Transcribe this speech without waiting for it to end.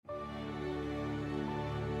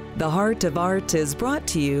The Heart of Art is brought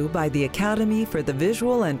to you by the Academy for the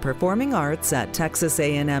Visual and Performing Arts at Texas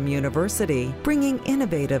A&M University, bringing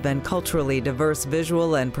innovative and culturally diverse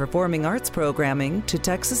visual and performing arts programming to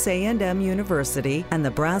Texas A&M University and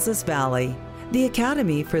the Brazos Valley. The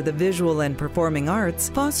Academy for the Visual and Performing Arts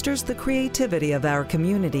fosters the creativity of our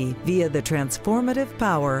community via the transformative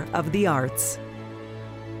power of the arts.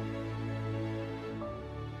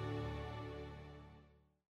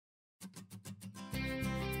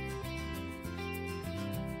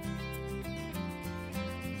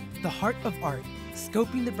 The Heart of Art,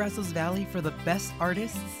 scoping the Brazos Valley for the best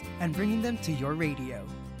artists and bringing them to your radio.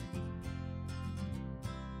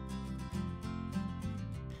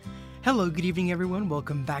 Hello, good evening everyone.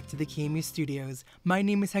 Welcome back to the KMU Studios. My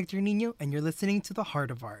name is Hector Nino and you're listening to The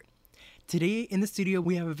Heart of Art. Today in the studio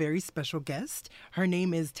we have a very special guest. Her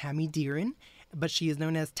name is Tamie Dearen, but she is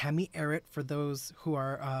known as Tamie Errett for those who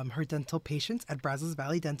are her dental patients at Brazos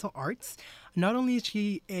Valley Dental Arts. Not only is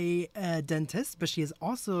she a dentist, but she is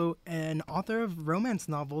also an author of romance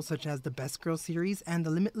novels such as the Best Girl series and the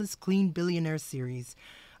Limitless Clean Billionaire series.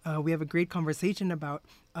 We have a great conversation about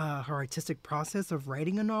her artistic process of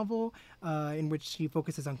writing a novel in which she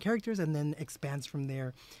focuses on characters and then expands from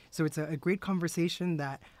there. So it's a great conversation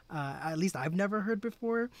that at least I've never heard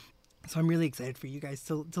before. So I'm really excited for you guys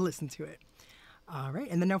to listen to it. All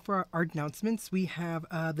right, and then now for our art announcements, we have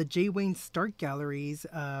the J. Wayne Stark Galleries.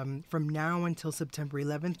 From now until September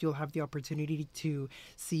 11th, you'll have the opportunity to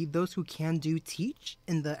see Those Who Can Do Teach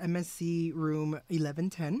in the MSC room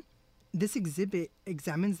 1110. This exhibit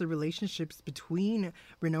examines the relationships between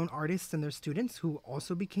renowned artists and their students who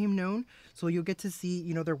also became known. So you'll get to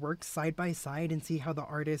see, their work side by side and see how the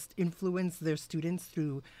artists influence their students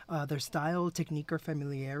through their style, technique, or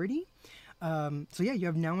familiarity. You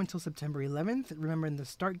have now until September 11th. Remember, in the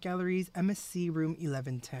Start Galleries, MSC room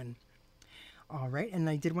 1110. All right, and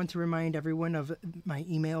I did want to remind everyone of my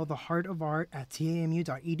email,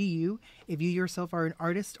 theheartofart@tamu.edu. If you yourself are an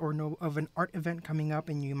artist or know of an art event coming up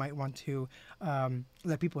and you might want to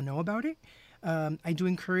let people know about it, I do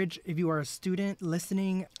encourage, if you are a student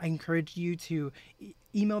listening, I encourage you to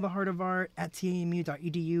email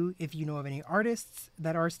theheartofart@tamu.edu if you know of any artists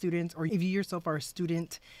that are students, or if you yourself are a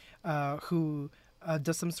student who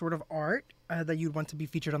does some sort of art that you'd want to be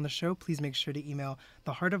featured on the show, please make sure to email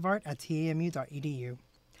theheartofart@tamu.edu.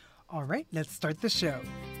 All right, let's start the show.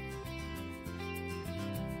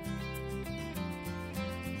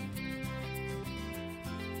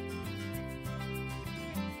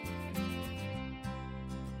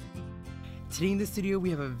 Today in the studio, we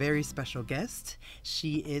have a very special guest.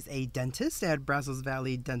 She is a dentist at Brazos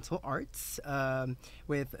Valley Dental Arts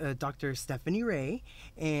with Dr. Stephanie Ray,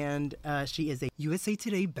 and she is a USA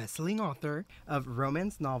Today bestselling author of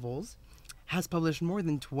romance novels, has published more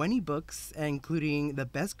than 20 books, including the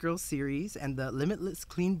Best Girl series and the Limitless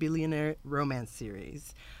Clean Billionaire romance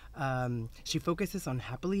series. She focuses on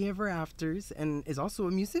happily ever afters and is also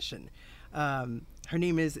a musician. Her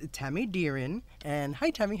name is Tamie Dearen. And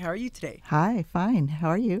hi, Tamie, how are you today? Hi, fine. How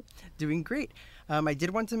are you? Doing great. I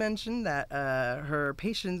did want to mention that her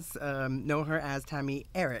patients know her as Tamie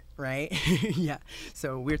Errett, right? Yeah.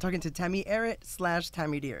 So we're talking to Tamie Errett /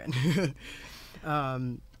 Tamie Dearen.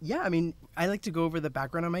 I like to go over the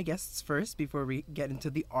background of my guests first before we get into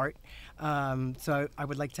the art. So I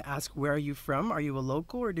would like to ask, where are you from? Are you a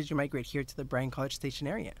local, or did you migrate here to the Bryan College Station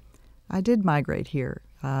area? I did migrate here.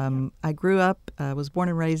 I grew up, was born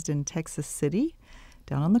and raised in Texas City,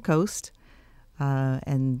 down on the coast.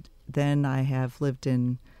 And then I have lived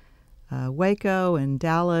in Waco and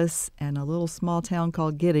Dallas and a little small town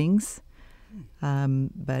called Giddings,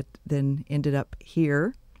 but then ended up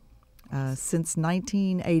here. Since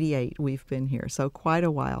 1988, we've been here, so quite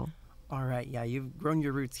a while. All right, yeah, you've grown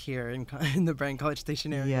your roots here in the Bryan College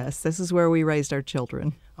Station area. Yes, this is where we raised our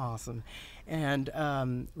children. Awesome. And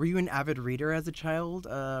were you an avid reader as a child?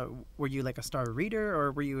 Were you like a star reader,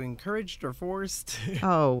 or were you encouraged or forced?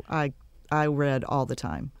 Oh, I read all the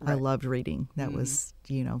time. Right. I loved reading. That was,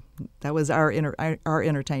 that was our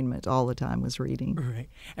entertainment all the time, was reading. Right.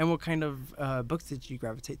 And what kind of books did you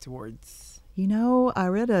gravitate towards? I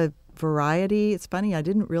read a variety. It's funny, I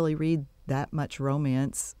didn't really read that much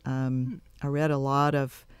romance. I read a lot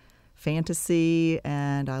of fantasy,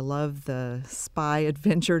 and I love the spy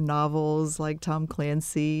adventure novels like Tom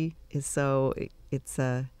Clancy. So it's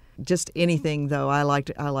just anything, though. I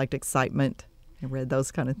liked excitement. I read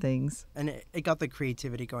those kind of things. And it got the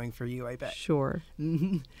creativity going for you, I bet. Sure.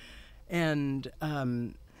 And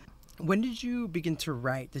when did you begin to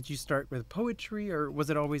write? Did you start with poetry, or was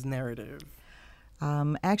it always narrative?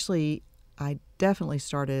 Actually, I definitely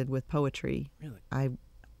started with poetry. Really? I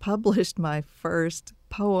published my first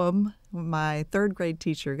poem. My third grade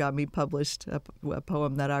teacher got me published a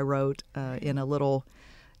poem that I wrote in a little,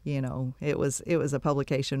 it was a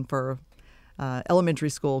publication for elementary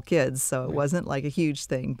school kids, so it wasn't like a huge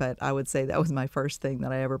thing, but I would say that was my first thing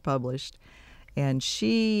that I ever published. And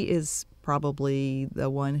she is probably the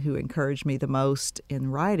one who encouraged me the most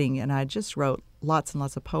in writing, and I just wrote lots and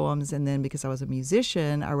lots of poems, and then because I was a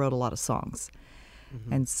musician, I wrote a lot of songs.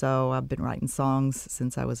 And so I've been writing songs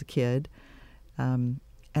since I was a kid, and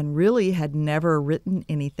really had never written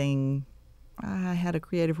anything. I had a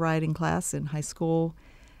creative writing class in high school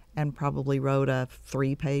and probably wrote a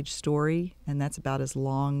 3-page story, and that's about as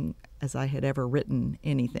long as I had ever written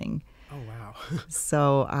anything. Oh, wow.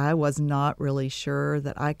 So I was not really sure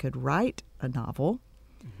that I could write a novel.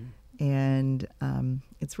 And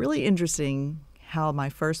it's really interesting how my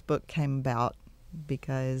first book came about,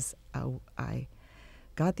 because I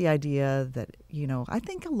got the idea that, I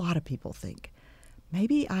think a lot of people think,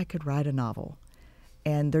 maybe I could write a novel,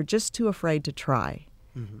 and they're just too afraid to try.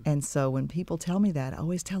 And so when people tell me that, I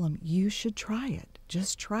always tell them, you should try it.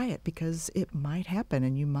 Just try it, because it might happen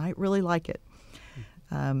and you might really like it.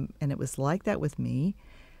 And it was like that with me.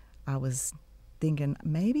 I was thinking,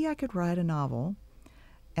 maybe I could write a novel.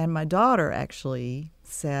 And my daughter actually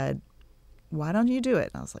said, why don't you do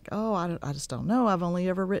it? And I was like, oh, I just don't know. I've only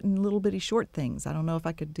ever written little bitty short things. I don't know if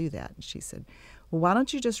I could do that. And she said, well, why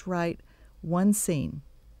don't you just write one scene?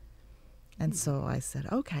 And so I said,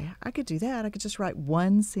 okay, I could do that. I could just write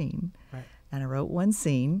one scene. Right. And I wrote one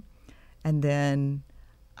scene, and then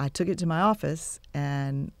I took it to my office,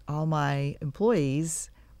 and all my employees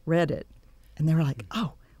read it. And they were like,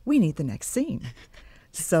 oh, we need the next scene.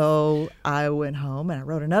 So I went home and I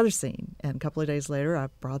wrote another scene. And a couple of days later, I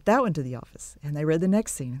brought that one to the office. And they read the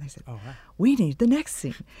next scene. And they said, Oh, wow. we need the next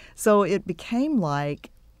scene. So it became like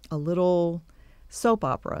a little soap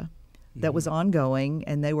opera that was ongoing.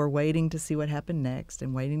 And they were waiting to see what happened next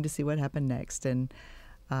and waiting to see what happened next. And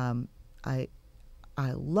I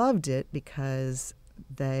loved it because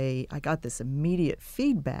I got this immediate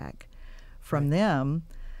feedback from them,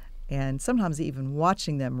 and sometimes even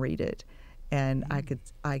watching them read it. And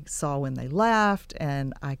I saw when they laughed,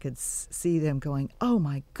 and I could see them going, oh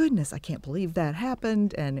my goodness, I can't believe that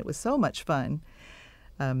happened. And it was so much fun.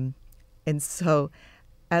 And so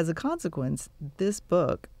as a consequence, this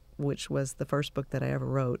book, which was the first book that I ever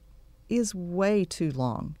wrote, is way too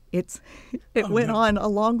long. It went on a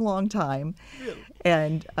long, long time. Really?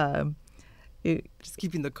 And just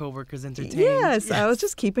keeping the coworkers entertained. Yes, I was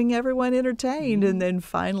just keeping everyone entertained. And then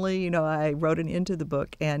finally, I wrote an end to the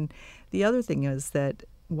book. And the other thing is that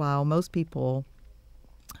while most people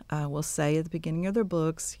will say at the beginning of their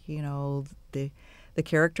books, the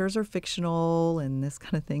characters are fictional and this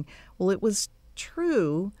kind of thing, well, it was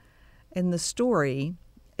true in the story,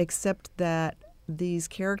 except that these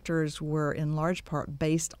characters were in large part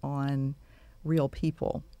based on real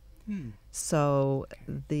people. So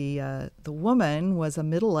the woman was a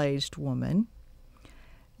middle-aged woman,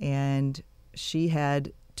 and she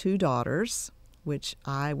had 2 daughters, which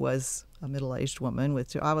I was a middle-aged woman with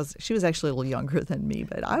 2. She was actually a little younger than me,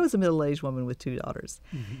 but I was a middle-aged woman with 2 daughters.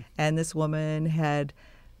 And this woman had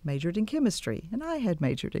majored in chemistry, and I had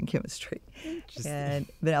majored in chemistry. And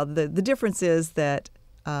now the difference is that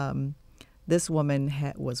this woman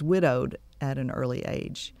was widowed at an early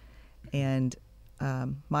age, and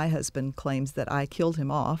my husband claims that I killed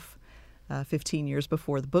him off 15 years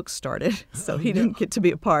before the book started, so he didn't get to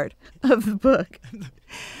be a part of the book.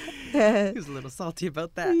 He was a little salty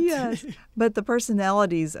about that. Yes, but the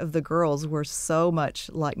personalities of the girls were so much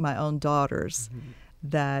like my own daughters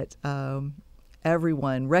that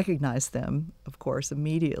everyone recognized them, of course,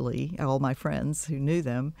 immediately, all my friends who knew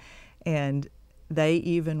them. And they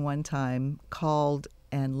even one time called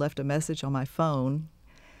and left a message on my phone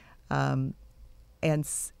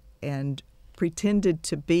and pretended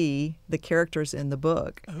to be the characters in the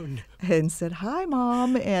book. Oh, no. And said, hi,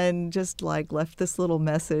 Mom, and just left this little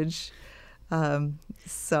message.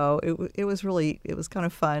 So it was kind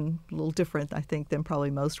of fun, a little different, I think, than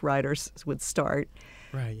probably most writers would start.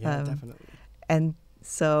 Right, yeah, definitely. And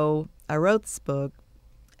so I wrote this book,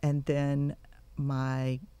 and then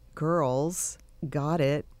my girls got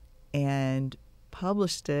it and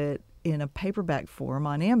published it in a paperback form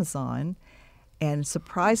on Amazon and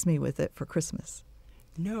surprised me with it for Christmas.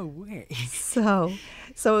 No way. So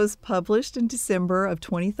it was published in December of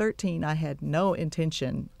 2013. I had no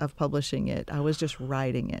intention of publishing it. I was just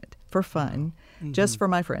writing it for fun, just for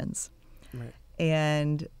my friends. Right.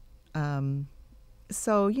 And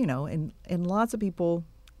so, and lots of people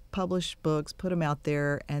publish books, put them out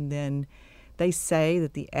there, and then they say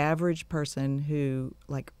that the average person who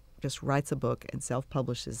just writes a book and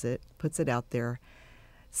self-publishes it, puts it out there,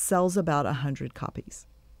 sells about 100 copies.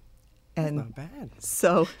 And That's not bad.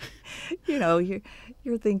 So,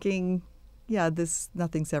 you're thinking, yeah,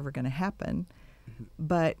 nothing's ever going to happen.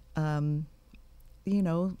 But, some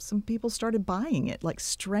people started buying it, like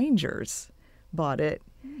strangers bought it.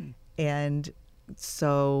 And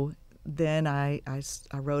so then I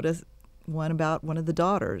wrote one about one of the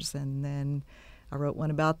daughters, and then I wrote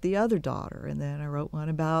one about the other daughter, and then I wrote one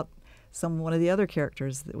about one of the other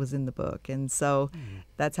characters that was in the book. And so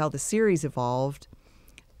that's how the series evolved,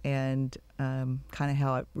 and kind of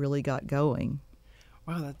how it really got going.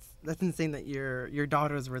 Wow, that's insane that your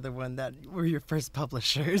daughters were the one that were your first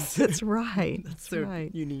publishers. That's right. That's so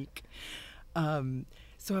right. unique.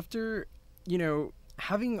 So after,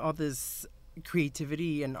 having all this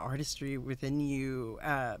creativity and artistry within you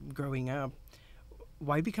growing up,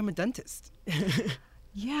 why become a dentist?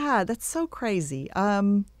 Yeah, that's so crazy.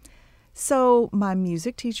 So my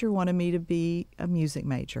music teacher wanted me to be a music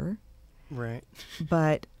major. Right.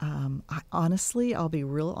 But honestly, I'll be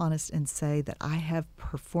real honest and say that I have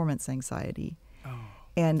performance anxiety. Oh.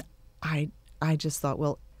 And I just thought,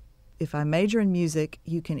 well, if I major in music,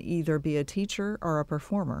 you can either be a teacher or a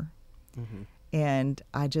performer. Mm-hmm. And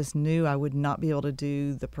I just knew I would not be able to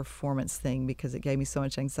do the performance thing because it gave me so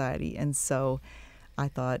much anxiety. And so I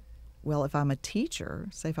thought, well, if I'm a teacher,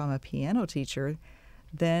 say if I'm a piano teacher,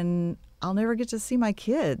 then I'll never get to see my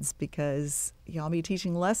kids because I'll be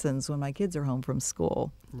teaching lessons when my kids are home from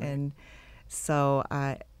school. Right. And so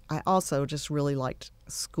I also just really liked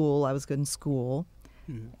school. I was good in school.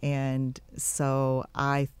 And so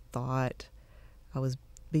I thought I was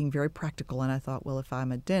being very practical, and I thought, well, if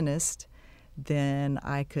I'm a dentist, then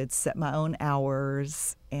I could set my own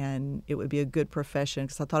hours and it would be a good profession,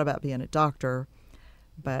 because I thought about being a doctor,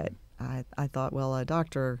 but I thought, well, a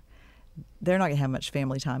doctor, they're not going to have much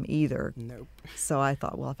family time either. Nope. So I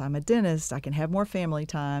thought, well, if I'm a dentist, I can have more family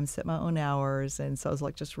time, set my own hours. And so I was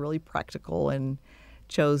like just really practical and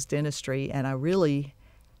chose dentistry. And I really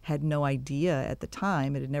had no idea at the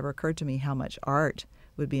time, it had never occurred to me how much art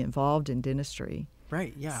would be involved in dentistry.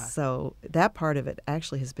 Right, yeah. So that part of it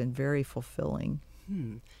actually has been very fulfilling.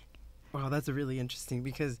 Wow, that's really interesting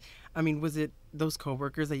because, was it those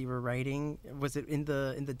coworkers that you were writing? Was it in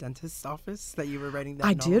the dentist's office that you were writing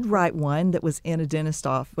that novel? did write one that was in a dentist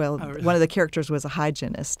office. Well, really? One of the characters was a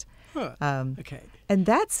hygienist. Huh. Okay. And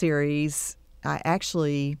that series, I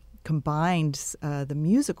actually combined the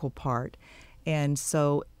musical part. And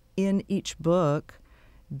so in each book,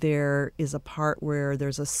 there is a part where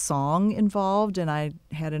there's a song involved, and I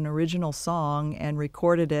had an original song and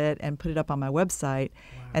recorded it and put it up on my website.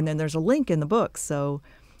 Wow. And then there's a link in the book. So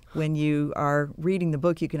when you are reading the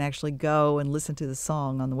book, you can actually go and listen to the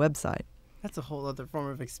song on the website. That's a whole other form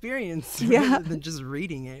of experience rather than just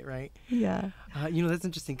reading it, right? Yeah. That's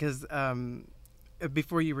interesting because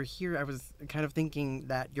before you were here, I was kind of thinking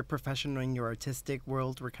that your professional and your artistic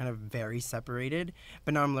world were kind of very separated,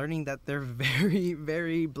 but now I'm learning that they're very,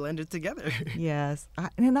 very blended together. Yes.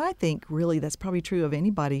 And I think really that's probably true of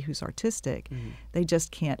anybody who's artistic. Mm-hmm. They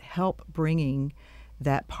just can't help bringing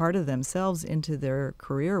that part of themselves into their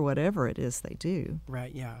career, whatever it is they do.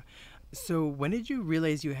 Right, yeah. So when did you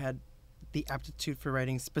realize you had the aptitude for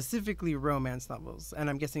writing specifically romance novels? And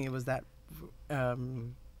I'm guessing it was that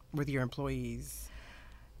with your employees.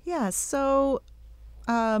 Yeah, so,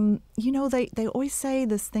 they always say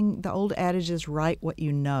this thing, the old adage is write what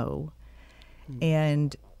you know. Mm-hmm.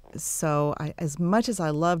 And so as much as I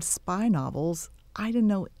loved spy novels, I didn't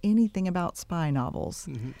know anything about spy novels.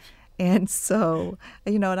 Mm-hmm. And so,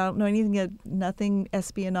 I don't know nothing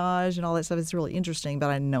espionage and all that stuff. It's really interesting, but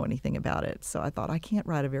I didn't know anything about it. So I thought I can't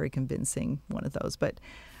write a very convincing one of those.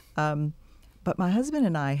 But my husband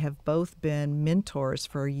and I have both been mentors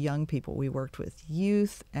for young people. We worked with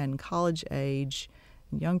youth and college age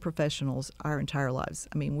young professionals our entire lives.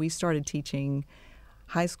 We started teaching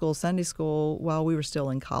high school, Sunday school while we were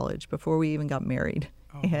still in college, before we even got married.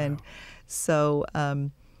 Oh, and wow. So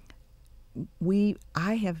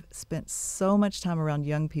I have spent so much time around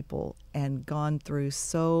young people and gone through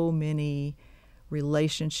so many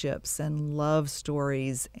relationships and love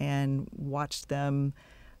stories and watched them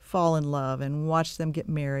fall in love and watched them get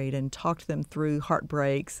married and talked them through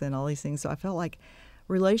heartbreaks and all these things. So I felt like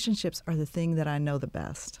relationships are the thing that I know the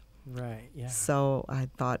best. Right, yeah. So I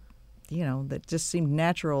thought, that just seemed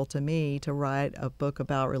natural to me to write a book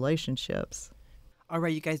about relationships. All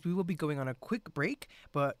right, you guys, we will be going on a quick break,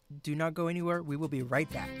 but do not go anywhere. We will be right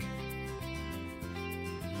back.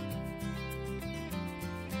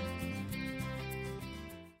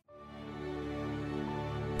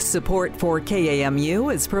 Support for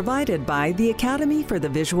KAMU is provided by the Academy for the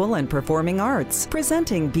Visual and Performing Arts,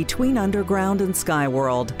 presenting Between Underground and Sky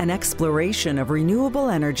World, an exploration of renewable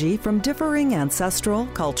energy from differing ancestral,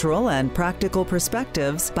 cultural, and practical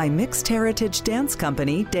perspectives by mixed heritage dance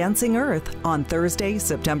company Dancing Earth on Thursday,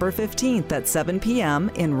 September 15th at 7 p.m.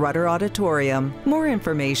 in Rudder Auditorium. More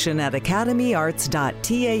information at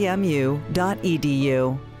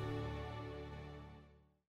academyarts.tamu.edu.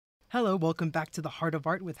 Hello, welcome back to the Heart of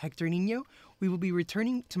Art with Hector Nino. We will be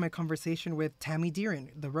returning to my conversation with Tamie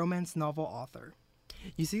Dearen, the romance novel author.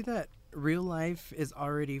 You see that real life is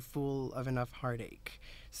already full of enough heartache,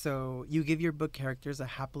 so you give your book characters a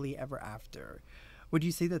happily ever after. Would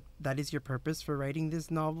you say that that is your purpose for writing these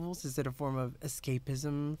novels? Is it a form of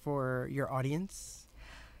escapism for your audience?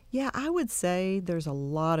 Yeah, I would say there's a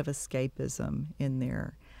lot of escapism in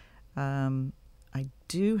there. I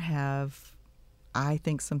do have, I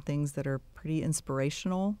think, some things that are pretty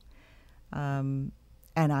inspirational, and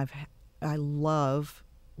I love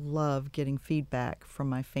getting feedback from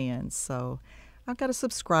my fans. So I've got a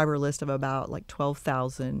subscriber list of about like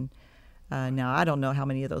 12,000. Now I don't know how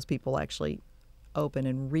many of those people actually open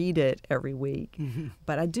and read it every week,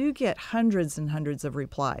 but I do get hundreds and hundreds of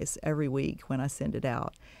replies every week when I send it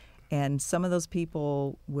out. And some of those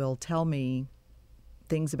people will tell me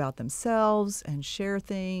things about themselves and share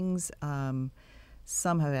things.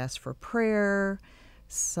 Some have asked for prayer.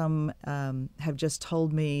 Some have just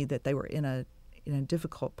told me that they were in a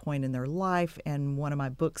difficult point in their life, and one of my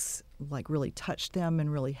books like really touched them and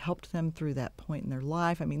really helped them through that point in their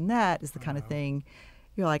life. I mean, that is the kind of thing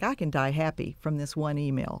you're like, I can die happy from this one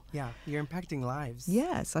email. Yeah, you're impacting lives.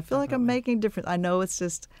 Yes, I feel like I'm making a difference. I know it's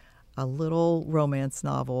just a little romance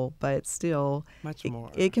novel, but still, Much more.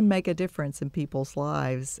 It can make a difference in people's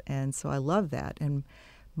lives, and so I love that. And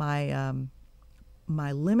my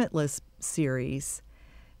Limitless series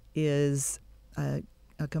is a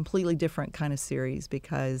completely different kind of series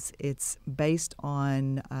because it's based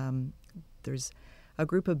on there's a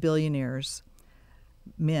group of billionaires,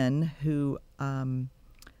 men who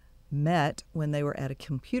met when they were at a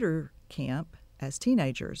computer camp as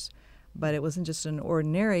teenagers. But it wasn't just an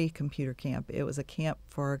ordinary computer camp. It was a camp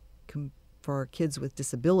for kids with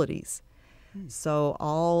disabilities. So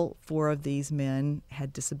all four of these men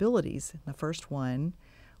had disabilities. The first one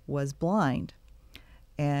was blind.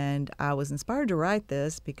 And I was inspired to write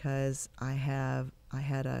this because I had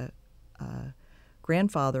a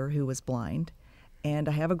grandfather who was blind, and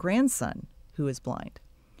I have a grandson who is blind.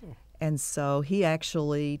 And so he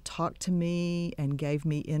actually talked to me and gave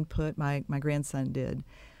me input. My grandson did.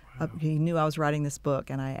 He knew I was writing this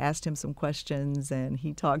book, and I asked him some questions, and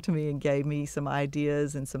he talked to me and gave me some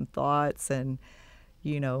ideas and some thoughts. And,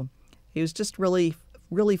 it was just really,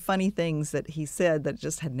 really funny things that he said that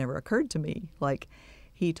just had never occurred to me. Like,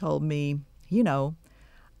 he told me,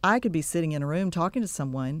 I could be sitting in a room talking to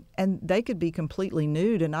someone, and they could be completely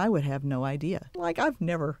nude, and I would have no idea. Like, I've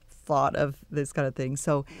never thought of this kind of thing.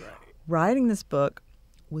 So writing this book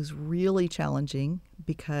was really challenging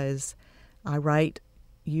because I write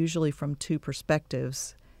usually from two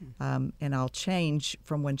perspectives, and I'll change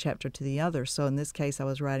from one chapter to the other. So in this case, I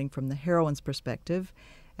was writing from the heroine's perspective,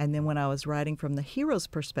 and then when I was writing from the hero's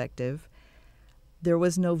perspective, there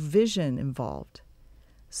was no vision involved.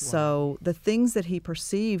 So the things that he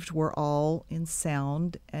perceived were all in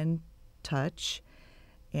sound and touch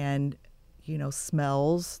and,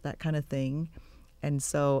 smells, that kind of thing. And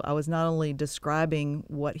so I was not only describing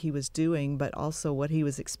what he was doing, but also what he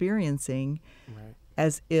was experiencing.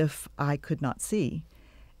 As if I could not see.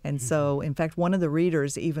 And so, in fact, one of the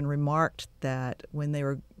readers even remarked that when they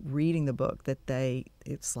were reading the book that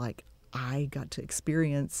it's like I got to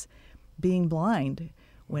experience being blind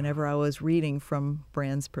whenever I was reading from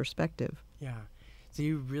Bran's perspective. Yeah. So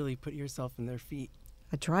you really put yourself in their feet.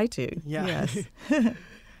 I try to. Yeah. Yes.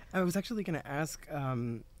 I was actually going to ask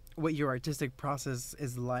what your artistic process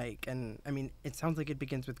is like. And, I mean, it sounds like it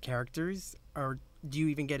begins with characters, or do you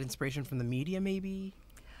even get inspiration from the media, maybe?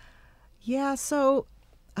 Yeah, so,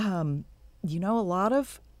 a lot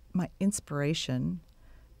of my inspiration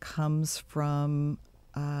comes from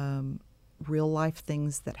real-life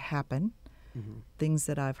things that happen, things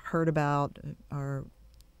that I've heard about, or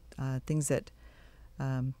things that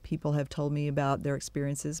people have told me about their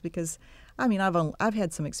experiences. Because, I've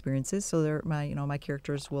had some experiences, so my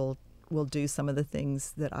characters will do some of the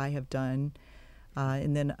things that I have done.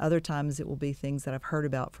 And then other times it will be things that I've heard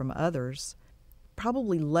about from others,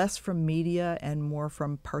 probably less from media and more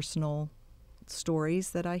from personal stories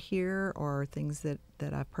that I hear or things that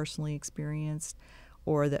I've personally experienced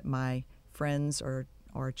or that my friends or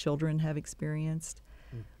children have experienced.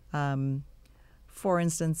 for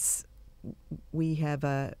instance, we have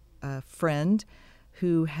a friend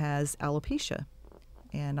who has alopecia.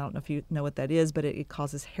 And I don't know if you know what that is, but it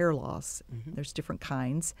causes hair loss. Mm-hmm. There's different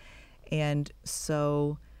kinds. And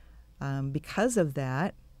so because of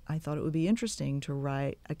that, I thought it would be interesting to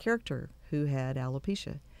write a character who had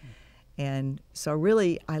alopecia. And so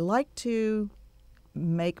really, I like to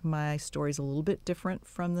make my stories a little bit different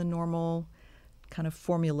from the normal kind of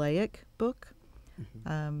formulaic book,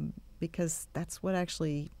 because that's what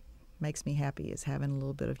actually makes me happy, is having a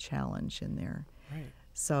little bit of challenge in there. Right.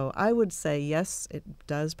 So I would say, yes, it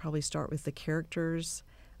does probably start with the characters.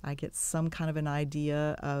 I get some kind of an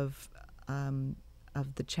idea of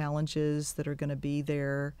the challenges that are going to be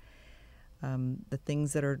there, the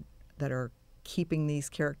things that are keeping these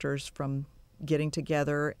characters from getting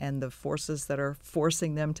together, and the forces that are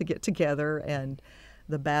forcing them to get together, and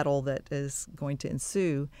the battle that is going to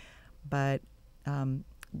ensue. But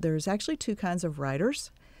there's actually two kinds of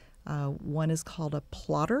writers. One is called a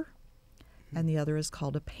plotter, and the other is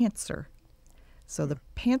called a pantser. So the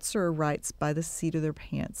pantser writes by the seat of their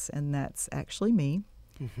pants, and that's actually me.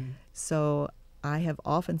 Mm-hmm. So I have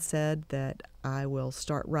often said that I will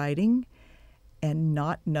start writing and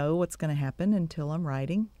not know what's going to happen until I'm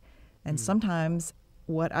writing. And sometimes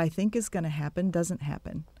what I think is going to happen doesn't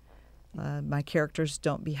happen. My characters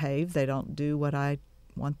don't behave. They don't do what I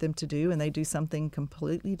want them to do, and they do something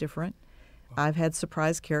completely different. Wow. I've had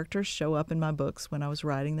surprise characters show up in my books when I was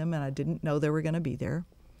writing them, and I didn't know they were going to be there.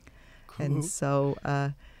 Cool. And so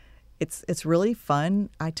it's really fun.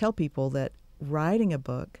 I tell people that writing a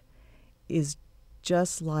book is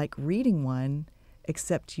just like reading one,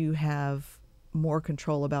 except you have more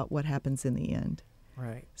control about what happens in the end.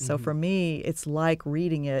 Right. So for me, it's like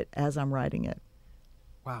reading it as I'm writing it.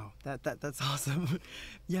 Wow, that's awesome.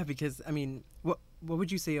 Yeah, because I mean, what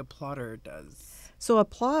would you say a plotter does? So a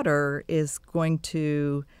plotter is going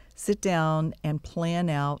to sit down and plan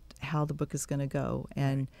out how the book is going to go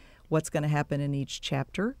and what's going to happen in each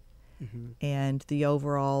chapter, and the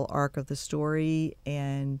overall arc of the story.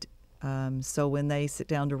 And so when they sit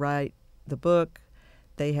down to write the book,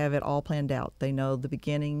 they have it all planned out. They know the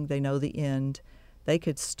beginning, they know the end. They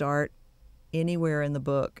could start anywhere in the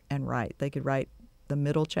book and write. They could write the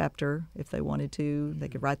middle chapter if they wanted to. They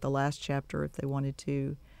could write the last chapter if they wanted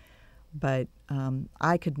to. But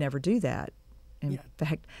I could never do that. In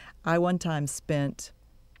fact, I one time spent,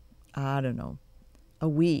 I don't know, a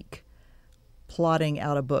week plotting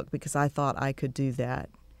out a book because I thought I could do that.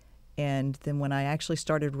 And then when I actually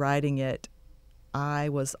started writing it, I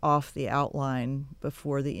was off the outline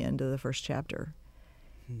before the end of the first chapter.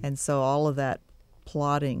 And so all of that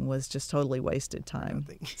plotting was just totally wasted time.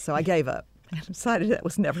 So I gave up and decided that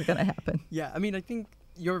was never going to happen. Yeah, I mean, I think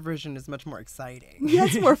your version is much more exciting. Yeah,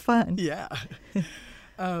 it's more fun. Yeah.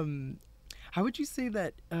 How would you say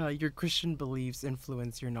that your Christian beliefs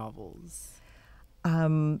influence your novels?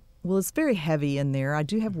 Well, it's very heavy in there. I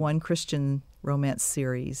do have one Christian romance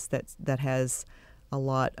series that has a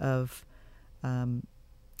lot of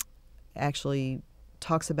actually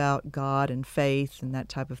talks about God and faith and that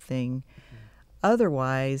type of thing.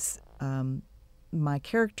 Otherwise, my main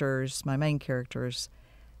characters,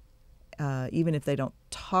 even if they don't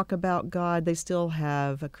talk about God, they still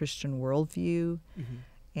have a Christian worldview,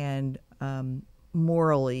 and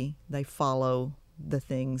morally they follow the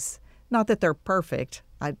things. Not that they're perfect.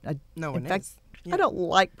 In fact, I don't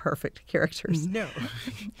like perfect characters. No.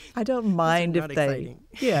 I don't mind if they. Exciting.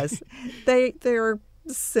 Yes, they're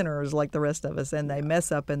sinners like the rest of us, and they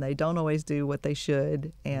mess up, and they don't always do what they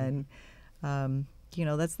should, and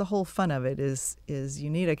that's the whole fun of it. Is you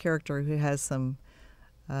need a character who has some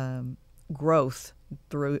growth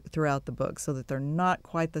throughout the book, so that they're not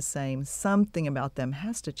quite the same. Something about them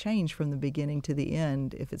has to change from the beginning to the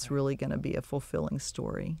end if it's really going to be a fulfilling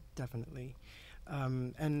story. Definitely.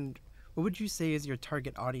 And what would you say is your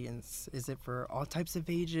target audience? Is it for all types of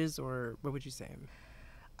ages, or what would you say?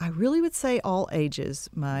 I really would say all ages.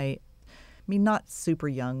 Not super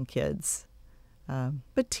young kids,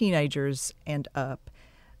 but teenagers and up.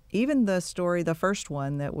 Even the story, the first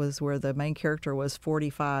one that was where the main character was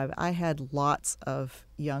 45, I had lots of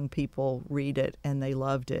young people read it, and they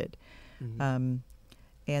loved it. And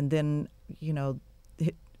then,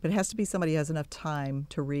 it has to be somebody who has enough time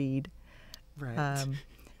to read. Right.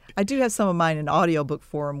 I do have some of mine in audiobook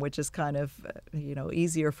form, which is kind of,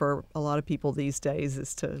 easier for a lot of people these days,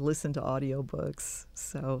 is to listen to audiobooks.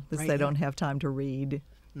 So they don't have time to read.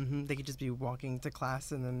 They could just be walking to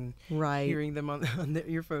class and then hearing them on their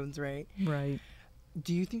earphones, right? Right.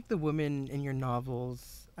 Do you think the women in your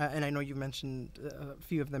novels, and I know you mentioned a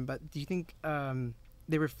few of them, but do you think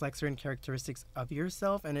they reflect certain characteristics of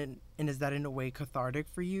yourself, and is that in a way cathartic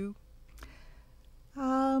for you?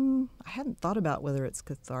 I hadn't thought about whether it's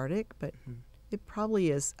cathartic, but it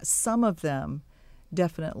probably is. Some of them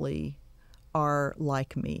definitely are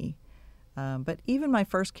like me. But even my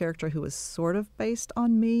first character, who was sort of based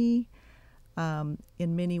on me,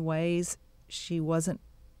 in many ways, she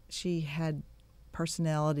had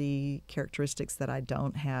personality characteristics that I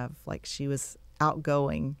don't have. Like, she was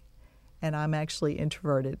outgoing, and I'm actually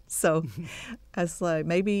introverted. So it's like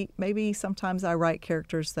maybe sometimes I write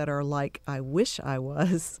characters that are like I wish I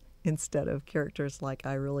was instead of characters like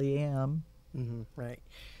I really am. Right.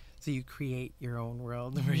 So you create your own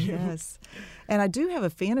world. For you. Yes. And I do have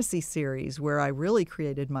a fantasy series where I really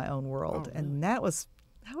created my own world. Oh, really? And that was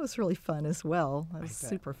really fun as well. That was bet.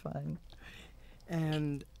 super fun.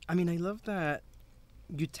 And I mean, I love that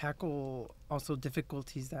you tackle also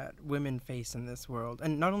difficulties that women face in this world.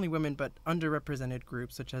 And not only women, but underrepresented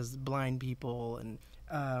groups such as blind people. And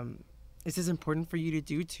is this important for you to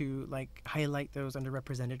do, to like highlight those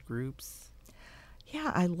underrepresented groups?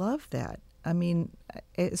 Yeah, I love that. I mean,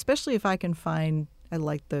 especially if I can find, I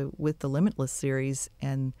like with the Limitless series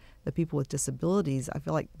and the people with disabilities, I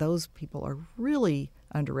feel like those people are really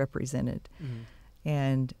underrepresented.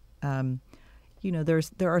 And,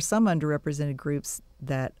 there are some underrepresented groups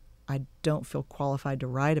that I don't feel qualified to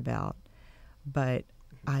write about, but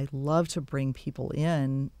I love to bring people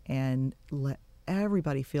in and let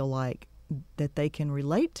everybody feel like that they can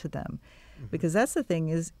relate to them. Because that's the thing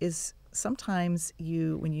is sometimes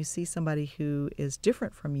when you see somebody who is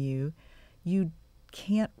different from you, you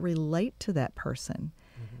can't relate to that person.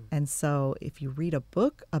 And so if you read a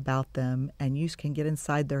book about them and you can get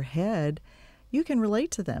inside their head, you can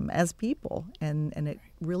relate to them as people, and it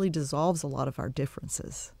really dissolves a lot of our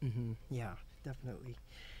differences. Yeah, definitely.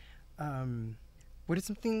 What is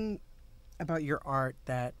something about your art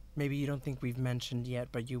that maybe you don't think we've mentioned yet,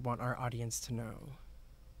 but you want our audience to know?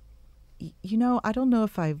 I don't know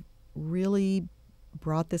if I've really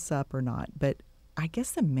brought this up or not, but I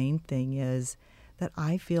guess the main thing is that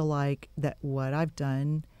I feel like that what I've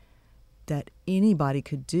done, that anybody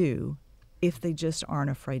could do if they just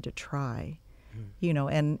aren't afraid to try.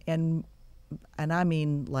 And I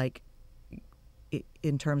mean, like,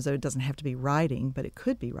 in terms of, it doesn't have to be writing, but it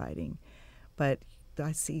could be writing. But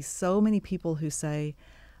I see so many people who say,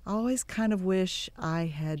 I always kind of wish I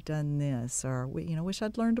had done this, or, wish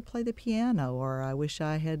I'd learned to play the piano, or I wish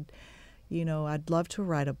I had, I'd love to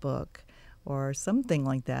write a book or something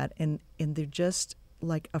like that. And they're just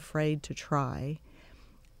like afraid to try.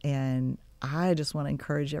 And I just want to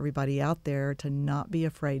encourage everybody out there to not be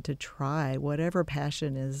afraid to try whatever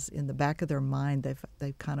passion is in the back of their mind.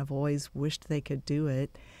 They've kind of always wished they could do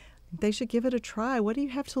it. They should give it a try. What do you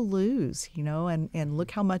have to lose, and look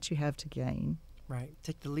how much you have to gain. Right.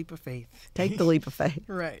 Take the leap of faith. Take the leap of faith.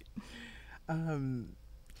 Right. Do you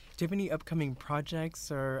have any upcoming projects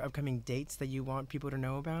or upcoming dates that you want people to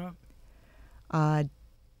know about?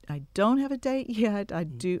 I don't have a date yet. I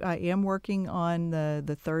am working on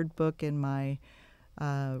the third book in my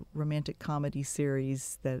romantic comedy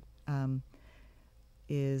series that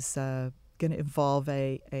is going to involve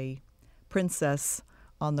a princess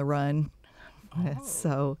on the run. Oh.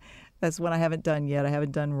 So that's one I haven't done yet. I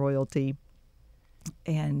haven't done royalty.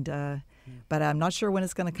 And but I'm not sure when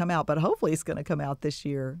it's going to come out, but hopefully it's going to come out this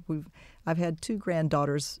year. I've had 2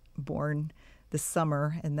 granddaughters born this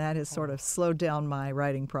summer, and that has sort of slowed down my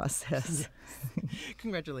writing process.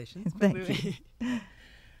 Congratulations. Thank you.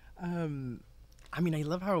 I mean, I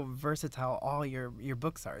love how versatile all your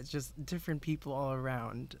books are. It's just different people all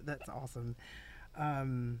around. That's awesome.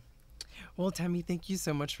 Well, Tamie, thank you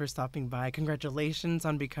so much for stopping by. Congratulations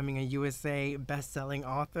on becoming a USA best-selling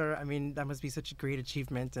author. I mean, that must be such a great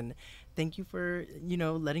achievement. And thank you for,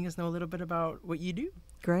 letting us know a little bit about what you do.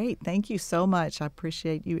 Great. Thank you so much. I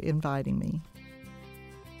appreciate you inviting me.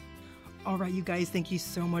 All right, you guys, thank you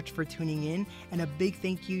so much for tuning in. And a big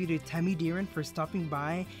thank you to Tamie Dearen for stopping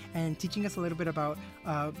by and teaching us a little bit about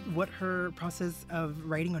what her process of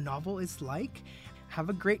writing a novel is like. Have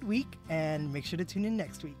a great week, and make sure to tune in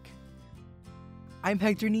next week. I'm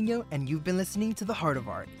Hector Nino, and you've been listening to The Heart of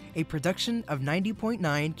Art, a production of 90.9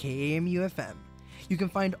 KAMU FM. You can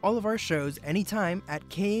find all of our shows anytime at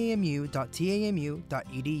kamu.tamu.edu.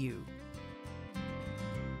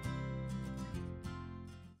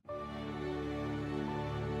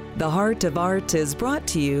 The Heart of Art is brought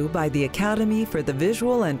to you by the Academy for the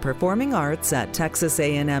Visual and Performing Arts at Texas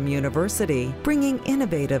A&M University, bringing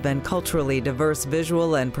innovative and culturally diverse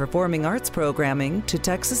visual and performing arts programming to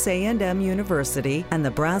Texas A&M University and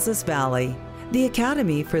the Brazos Valley. The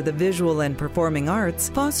Academy for the Visual and Performing Arts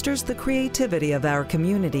fosters the creativity of our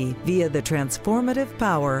community via the transformative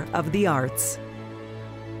power of the arts.